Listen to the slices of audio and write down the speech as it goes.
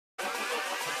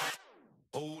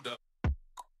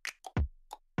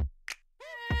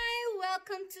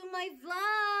to my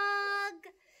vlog!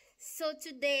 So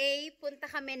today, punta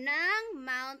kami ng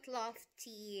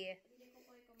Mt.Lofty.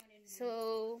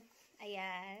 So,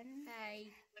 ayan. Hi.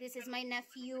 This is my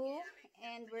nephew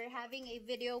and we're having a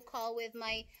video call with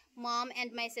my mom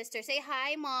and my sister. Say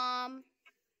hi, Mom!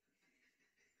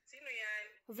 Sino yan?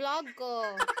 Vlog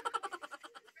ko.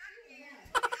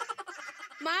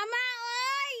 Mama,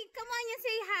 oy! Come on, you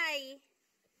say hi.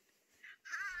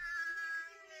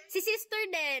 Si sister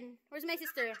din. Where's my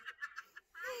sister?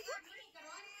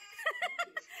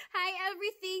 Hi,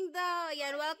 everything daw.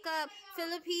 Ayan, welcome.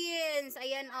 Philippines.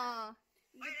 Ayan, oh.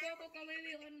 Hindi ako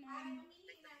kamaliwan, Mom.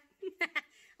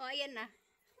 Oh, ayan na.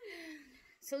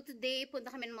 So, today,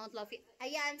 punta kami ng Mt.Lofty.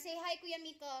 Ayan, say hi, Kuya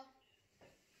Miko.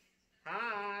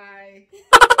 Hi!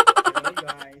 Hello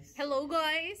guys! Hello,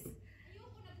 guys!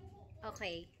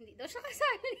 Okay, hindi daw siya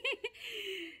kasali.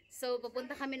 So,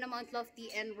 papunta kami ng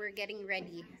Mt.Lofty and we're getting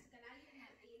ready.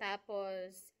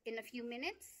 Tapos, in a few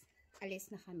minutes,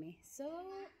 alis na kami. So,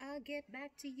 I'll get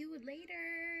back to you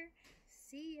later.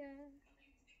 See ya!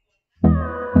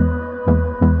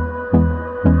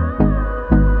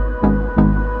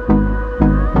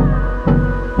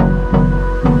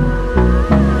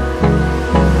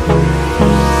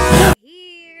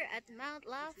 Here at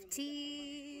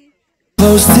Mt.Lofty.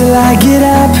 Close till I get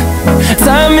up,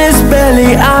 time is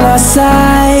barely on our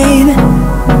side.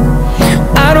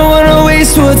 I don't wanna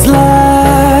waste what's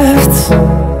left.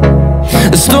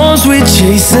 The storms we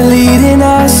chase are leading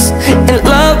us, and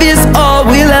love is all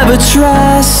we'll ever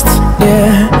trust.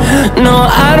 Yeah, no,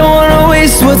 I don't wanna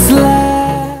waste what's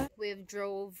left. We've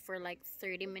drove for like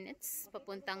 30 minutes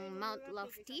papuntang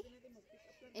Mt.Lofty.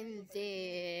 And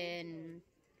then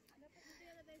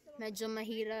medyo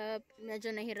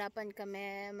nahirapan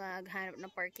kami maghanap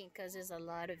ng parking because there's a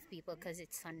lot of people because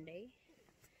it's Sunday.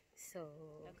 So,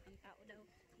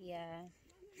 yeah.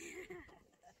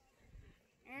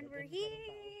 And we're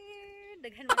here!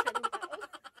 Daghan masyadong tao.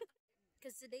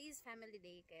 Because today is family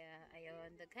day, kaya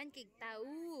ayun, daghan kig tao.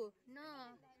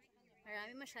 No,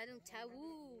 marami masyadong tao.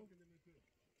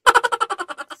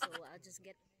 So, I'll just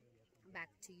get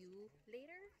back to you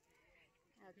later.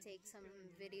 I'll take some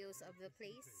videos of the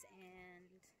place and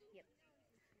yep,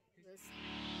 we'll see.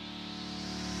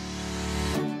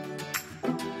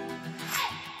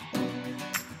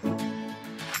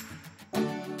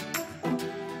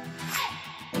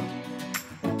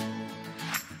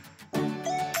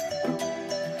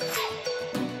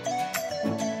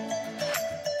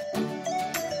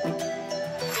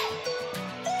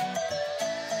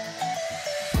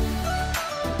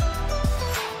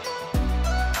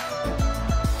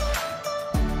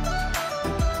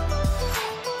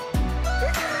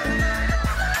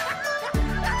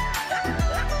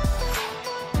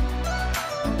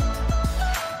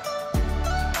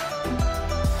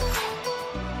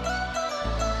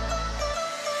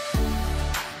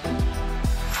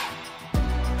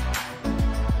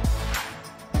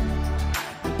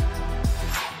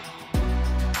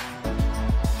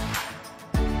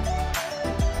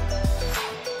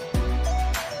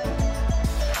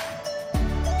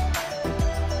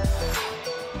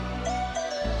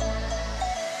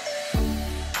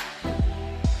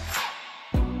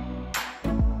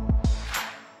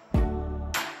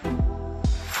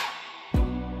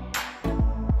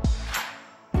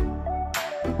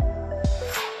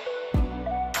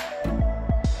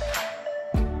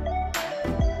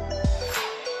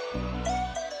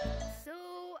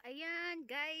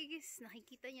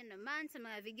 Nakikita nyo naman sa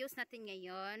mga videos natin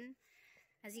ngayon.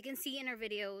 As you can see in our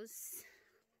videos,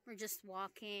 we're just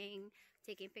walking,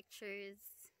 taking pictures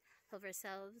of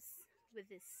ourselves with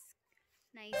this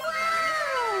nice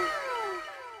view.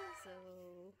 So,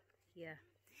 yeah.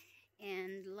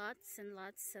 And lots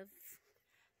of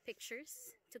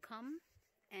pictures to come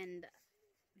and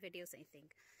videos, I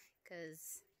think,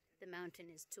 because the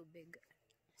mountain is too big.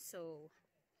 So,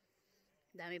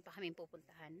 dami pa kaming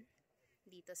pupuntahan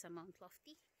dito sa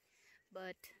Mt.Lofty,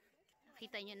 but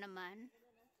nakita nyo naman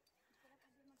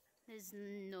there's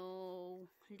no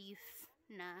leaf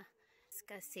na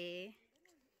kasi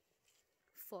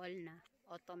fall na,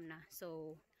 autumn na,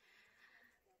 so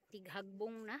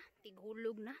tighagbong na,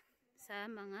 tighulog na sa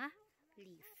mga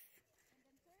leaf.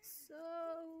 So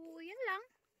yun lang,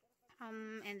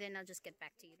 and then I'll just get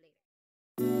back to you later.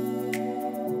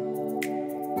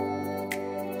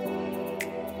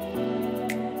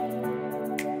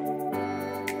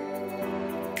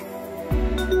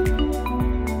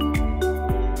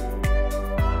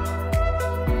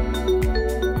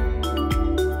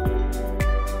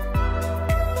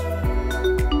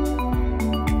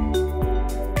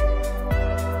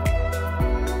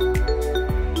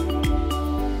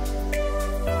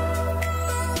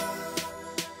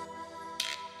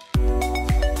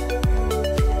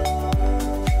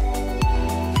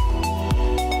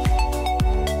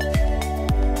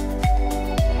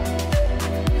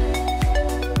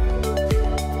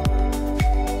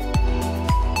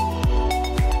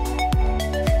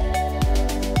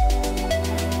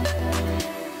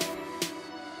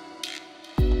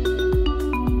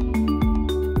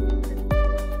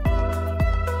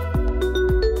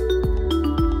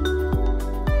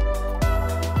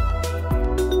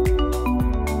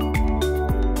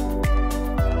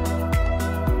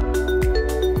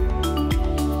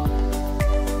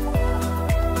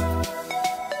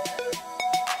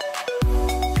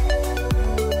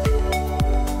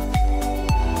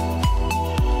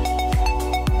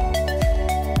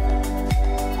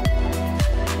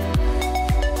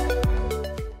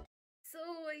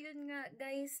 nga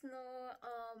guys, no,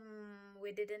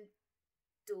 we didn't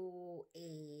do a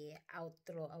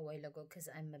outro a while ago because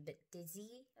I'm a bit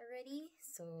dizzy already.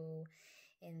 So,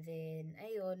 and then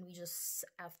ayun, we just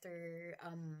after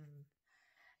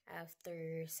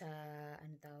sa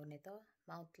ano tawag nito,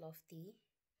 Mt.Lofty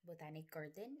Botanic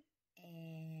Garden,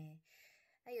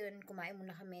 ayun, kumain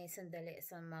muna kami sandali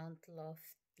sa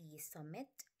Mt.Lofty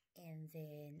Summit. And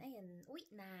then, ayun, uwi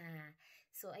na.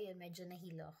 So, ayun, medyo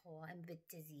nahilo ako. I'm a bit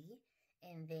dizzy.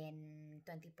 And then,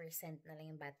 20% na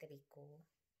lang yung battery ko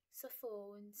sa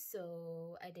phone.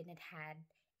 So, I didn't had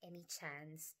any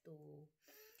chance to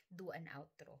do an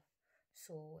outro.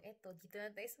 So, eto, dito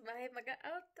na tayo sa bahay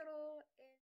mag-outro.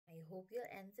 And I hope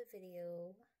you'll end the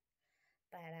video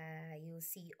para you'll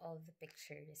see all the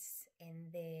pictures.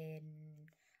 And then,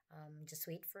 just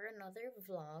wait for another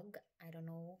vlog. I don't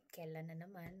know kailan na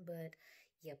naman, but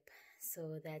yep.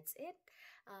 So that's it.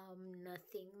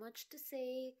 Nothing much to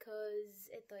say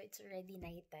because it's already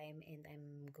nighttime and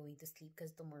I'm going to sleep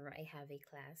because tomorrow I have a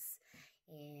class.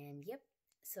 And yep.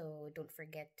 So don't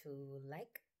forget to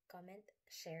like, comment,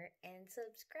 share, and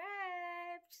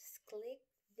subscribe. Just click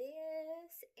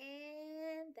this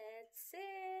and that's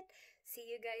it.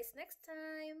 See you guys next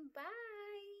time. Bye.